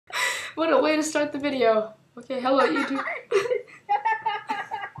What a way to start the video. Okay, hello YouTube.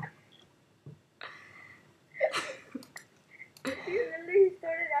 You literally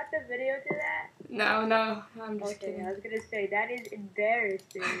started out the video to that? No, I'm just Okay, kidding. I was gonna say, that is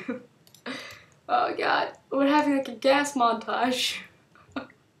embarrassing. Oh god, we're having like a gas montage.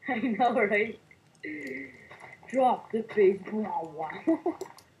 I know, right? Drop the face.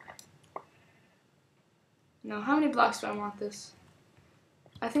 Now, how many blocks do I want this?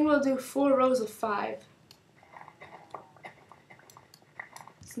 I think we'll do 4 rows of 5.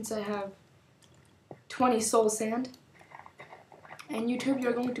 Since I have 20 soul sand. And YouTube,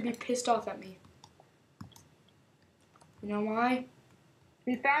 you're going to be pissed off at me. You know why?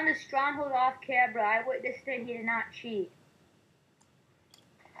 We found the stronghold off camera. I witnessed it. He did not cheat.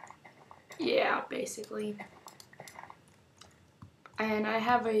 Yeah, basically. And I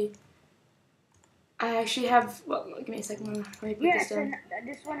actually have, well, give me a second, let me put this down. And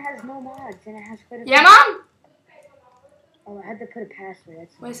this one has no mods, and it has quite a Yeah, Mom! Oh, I had to put a password.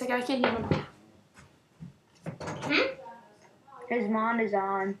 That's Wait a second, I can't hear him. His mom is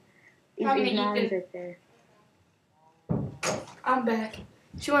on. His mom is right there. I'm back.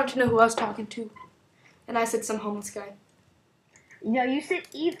 She wanted to know who I was talking to. And I said some homeless guy. No, you said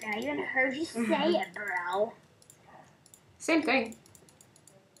Ethan. I even heard you say it, bro. Same thing.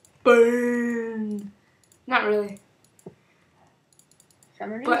 Burn. Not really.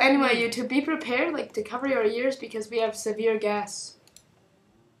 But anyway, YouTube, be prepared like to cover your ears because we have severe gas.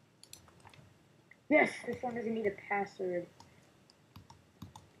 Yes, this one doesn't need a password.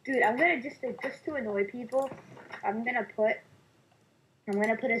 Dude, I'm gonna just to annoy people, I'm gonna put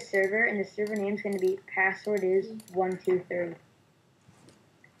a server, and the server name's gonna be password is 123.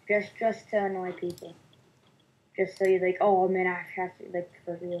 Just to annoy people. Just so you're like, oh man, I have to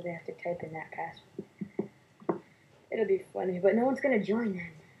for real, they have to type in that password. It'll be funny, but no one's gonna join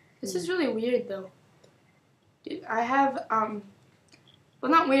then. This is really weird though. Dude, I have well,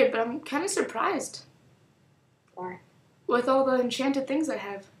 not weird, but I'm kind of surprised. Why? With all the enchanted things I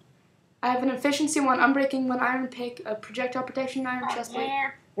have. I have an efficiency 1 unbreaking 1 iron pick, a projectile protection iron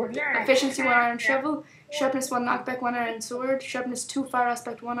chestplate, efficiency 1 iron shovel, sharpness 1 knockback 1 iron sword, sharpness 2 fire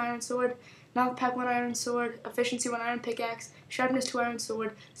aspect 1 iron sword, knockback 1 iron sword, efficiency 1 iron pickaxe, sharpness 2 iron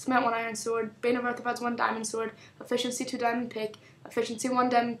sword, smite 1 iron sword, bane of arthropods 1 diamond sword, efficiency 2 diamond pick, efficiency 1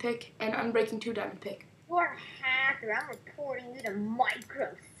 diamond pick, and unbreaking 2 diamond pick. You're a hacker. I'm reporting you to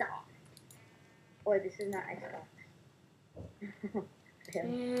Microsoft. Boy, this is not Xbox.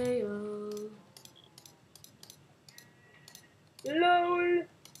 Heyo. LOL.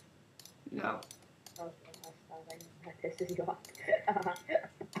 No. Okay, this is off.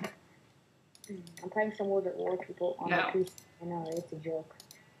 I'm playing some World at War, people on the PC. I know, it's a joke.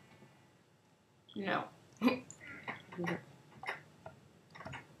 No. Hey,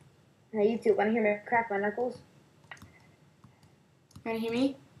 you two, wanna hear me crack my knuckles? Wanna hear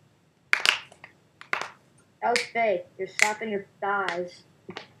me? That was fake. You're slapping your thighs.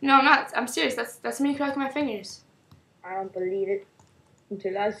 No, I'm not. I'm serious. That's me cracking my fingers. I don't believe it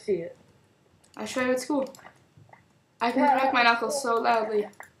until I see it. I'll show you at school. I can crack my knuckles so loudly.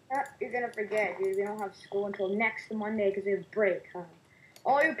 You're gonna forget, dude. We don't have school until next Monday because we have break, huh?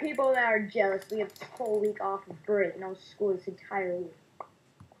 All you people that are jealous, we have this whole week off of break. No school this entire week.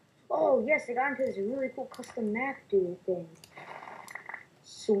 Oh, yes, I got into this really cool custom map dude thing.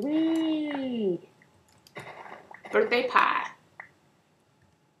 Sweet. Birthday pie.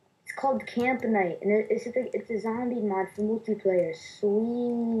 It's called Camp Night, and it's a zombie mod for multiplayer.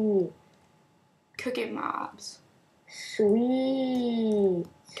 Sweet. Cooking mobs. Sweet.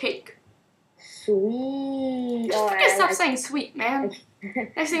 Cake. Sweet. Oh, I stop saying sweet, man.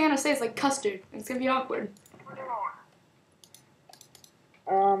 Next thing I'm gonna say is like custard. It's gonna be awkward.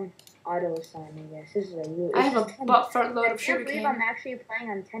 Auto assign, I guess. This is a really. I have a butt fart load of sugar cane. I can't believe I'm actually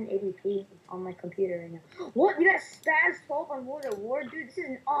playing on 1080p on my computer right now. What? You got Spaz 12 on World at War? Dude, this is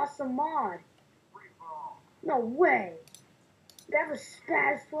an awesome mod. No way. That was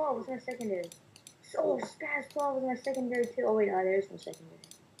Spaz 12 was my secondary. So Spaz 12 was my secondary too. Oh wait, no, there's no secondary.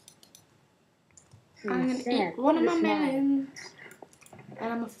 I'm gonna eat one of my melons,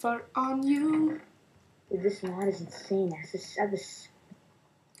 and I'm gonna fart on you. Dude, this mod is insane. I have this.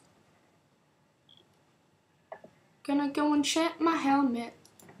 Gonna go enchant my helmet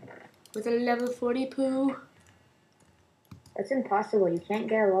with a level 40 poo. That's impossible. You can't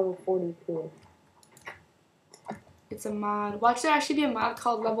get a level 40 poo. It's a mod. Watch there actually be a mod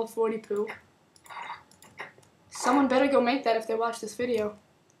called level 40 poo. Someone better go make that if they watch this video.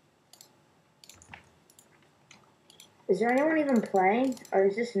 Is there anyone even playing? Or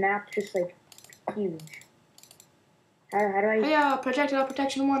is this map just like huge? How do I? Hey, projectile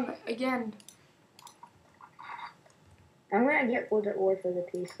protection 1 again. I'm gonna get older ore for the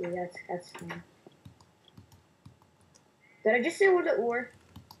PC. That's fine. Did I just say older ore?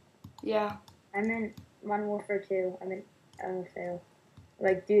 Yeah. I meant Modern Warfare 2. I meant fail.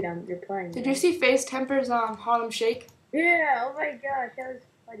 Like, dude, you're playing. Did you see Face Temper's Harlem Shake? Yeah. Oh my gosh, that was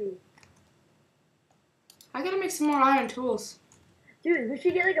funny. I gotta make some more iron tools. Dude, we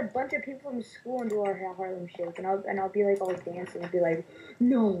should get like a bunch of people from school and do our Harlem Shake, and I'll be like all dancing and be like,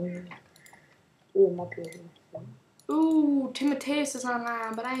 no. Ooh, I'm up here. Ooh, Timotheus is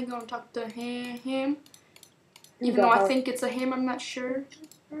online, but I ain't gonna talk to him. Even Dude, though I think it's a him, I'm not sure.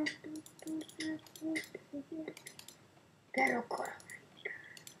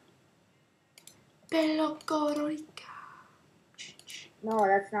 Pelocorica. No,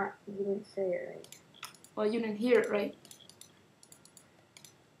 that's not. You didn't say it right. Well, you didn't hear it right.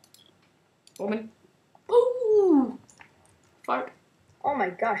 Woman. Ooh! Fart. Oh my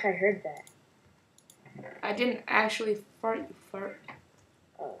gosh, I heard that. I didn't actually fart, you fart.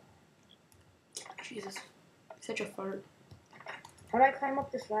 Oh. Jesus. Such a fart. How do I climb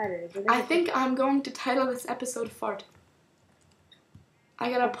up this ladder? I think I'm going to title this episode Fart. I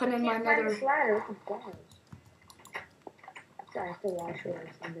gotta put in my nether. This ladder. What the I have to watch what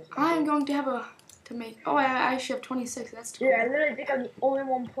I'm going to have to make. Oh, I should have 26. That's too. Dude, I literally think I'm the only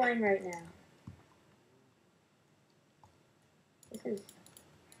one playing right now. This is.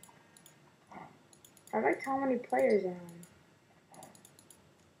 I like how many players are on.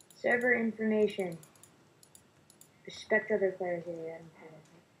 Server information. Respect other players here.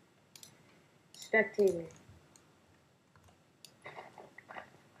 Spectator.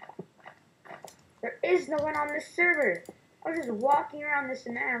 There is no one on this server. I was just walking around this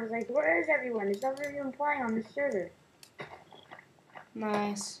and that. I was like, where is everyone? There's nobody even playing on this server.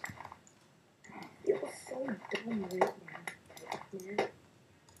 Nice. I feel so dumb right now.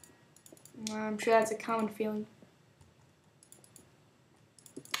 I'm sure that's a common feeling.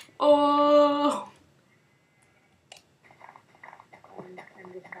 Oh! I'm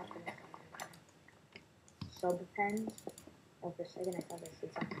just not gonna sub pens. Oh, for a second I thought I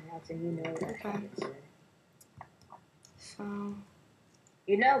said something else, and you know what I thought it said. So.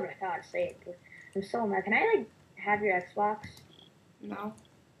 You know what I thought I'd say it. I'm so mad. Can I, like, have your Xbox? No.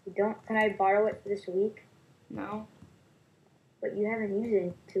 You don't? Can I borrow it for this week? No. But you haven't used it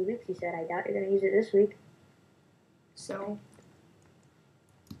in 2 weeks, you said. I doubt you're gonna use it this week. So.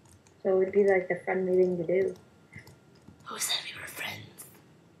 So it would be, like, the friendly thing to do. Who said we were friends?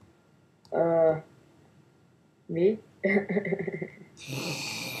 Me?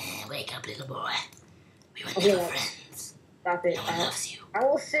 Wake up, little boy. We were never friends. Stop it. No one loves you. I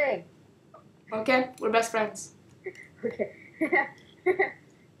will sing. Okay, we're best friends. Okay.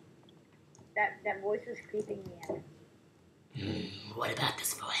 that voice was creeping me out. What about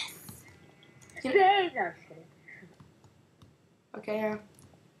this voice? No, I'm just kidding. Okay, yeah.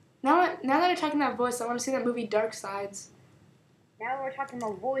 Now that I'm talking that voice, I want to see that movie Dark Sides. Now that we're talking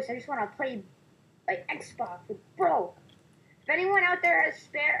about voice, I just want to play like Xbox. It's broke. If anyone out there has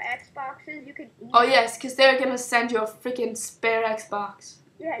spare Xboxes, you can email. Oh yes, because they're gonna send you a freaking spare Xbox.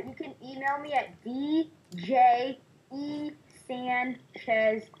 Yeah, you can email me at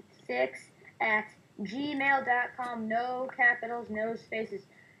djesanchez6@gmail.com. No capitals, no spaces.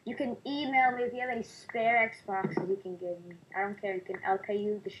 You can email me if you have any spare Xboxes you can give me. I don't care. I'll pay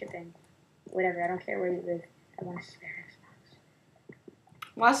you the shipping. Whatever. I don't care where you live. I want a spare Xbox.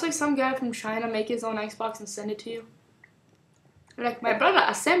 Watch like some guy from China make his own Xbox and send it to you. They're like, my brother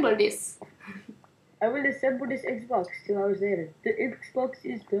assembled this. I will assemble this Xbox 2 hours later. The Xbox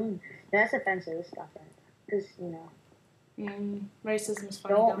is done. That's offensive stuff, right? Because, you know. Racism is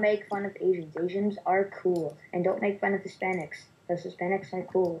funny. Don't make fun of Asians. Asians are cool. And don't make fun of Hispanics. Because Hispanics are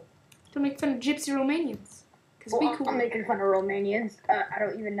cool. Don't make fun of Gypsy Romanians. Because we cool. I'm making fun of Romanians. I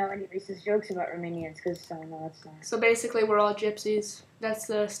don't even know any racist jokes about Romanians. Because, no, it's not. So basically, we're all gypsies. That's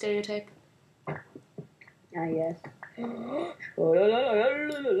the stereotype. Yes. Oh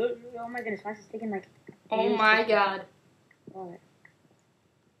my goodness, why is this taking like... Oh my god. What?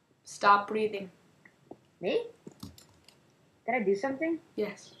 Stop breathing. Me? Did I do something?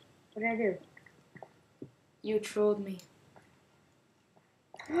 Yes. What did I do? You trolled me.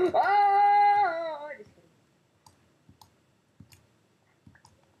 Oh! Just kidding.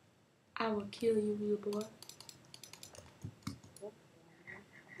 I will kill you, little boy.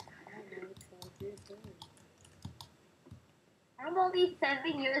 I'm only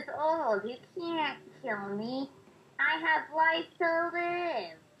 7 years old. You can't kill me. I have life to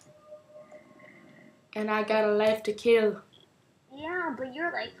live. And I got a life to kill. Yeah, but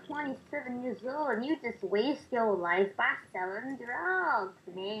you're like 27 years old and you just waste your life by selling drugs,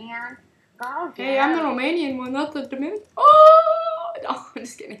 man. Go Hey, I'm the Romanian one, not the Dominican. Oh! No, I'm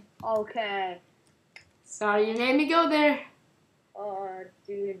just kidding. Okay. Sorry, you made me go there.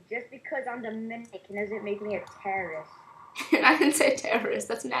 Dude, just because I'm Dominican doesn't make me a terrorist. I didn't say terrorist,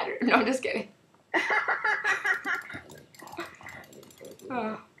 that's matter. No, I'm just kidding.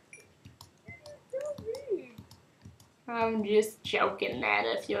 Oh. I'm just joking, Matt,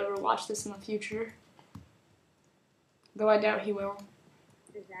 if you ever watch this in the future. Though I doubt he will.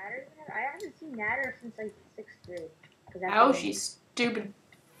 Does Natter? I haven't seen Natter since like 6th grade. Oh, she's stupid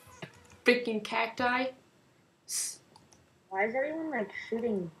freaking cacti. Why is everyone like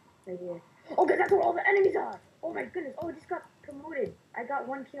shooting right here? Oh, because that's where all the enemies are! Oh my goodness, oh, I just got promoted. I got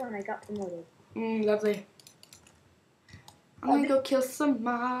 1 kill and I got promoted. Lovely. I'm gonna go kill some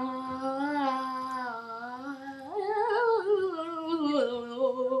more.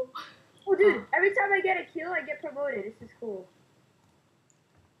 Oh, dude, every time I get a kill, I get promoted. This is cool.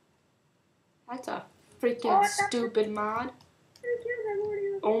 That's a freaking stupid mod.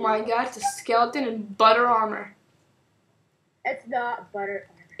 Oh my god, it's a skeleton in butter armor. It's not butter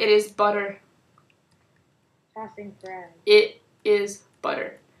armor. It is butter. Tossing frag. It is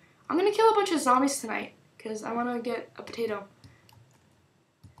butter. I'm gonna kill a bunch of zombies tonight because I want to get a potato.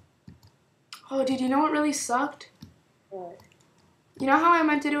 Oh, dude, you know what really sucked? What? You know how I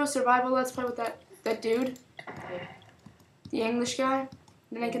meant to do a survival let's play with that dude? The English guy?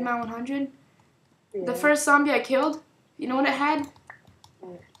 The Naked Man 100? Yeah. The first zombie I killed, you know what it had?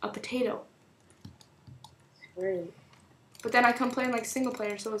 A potato. It's great. But then I couldn't play in like single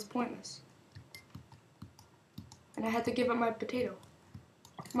player, so it was pointless. And I had to give up my potato.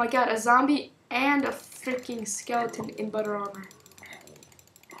 Oh my god, a zombie and a freaking skeleton in butter armor.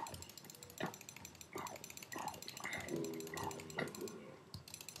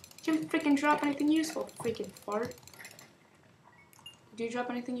 Did you freaking drop anything useful? Freaking fart. Did you drop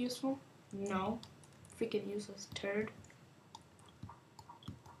anything useful? No. Freaking useless turd.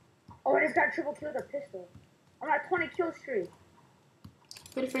 Oh, I just got triple kill with a pistol. I'm at 20 kill streak.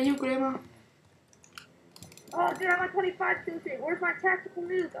 Good for you, Grandma. Oh, dude, I'm at 25 kill streak. Where's my tactical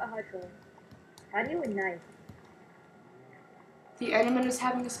nuke? How do you knife? The enemy is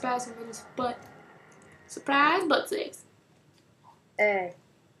having a spasm in his butt. Surprise, butt sex. Hey.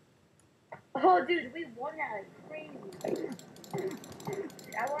 Oh, dude, we won that like crazy.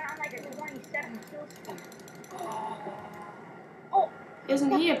 I went on like a 27 kill streak. Oh.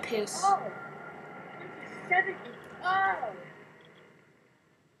 Isn't he a piss? Oh. 27. Oh.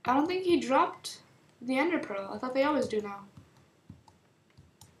 I don't think he dropped the Ender Pearl. I thought they always do now.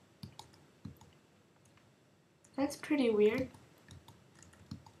 That's pretty weird.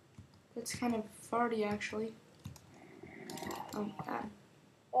 That's kind of farty, actually. Oh, God.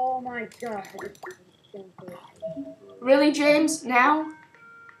 Oh my god. Really, James? Now?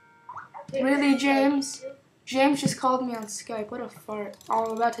 Really, James? James just called me on Skype. What a fart. Oh,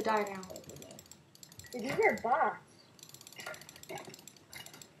 I'm about to die now. Dude, these are bots. This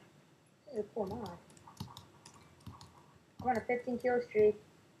is a cool mod. I'm on a 15 kill streak.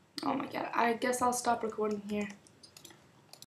 Oh my god. I guess I'll stop recording here.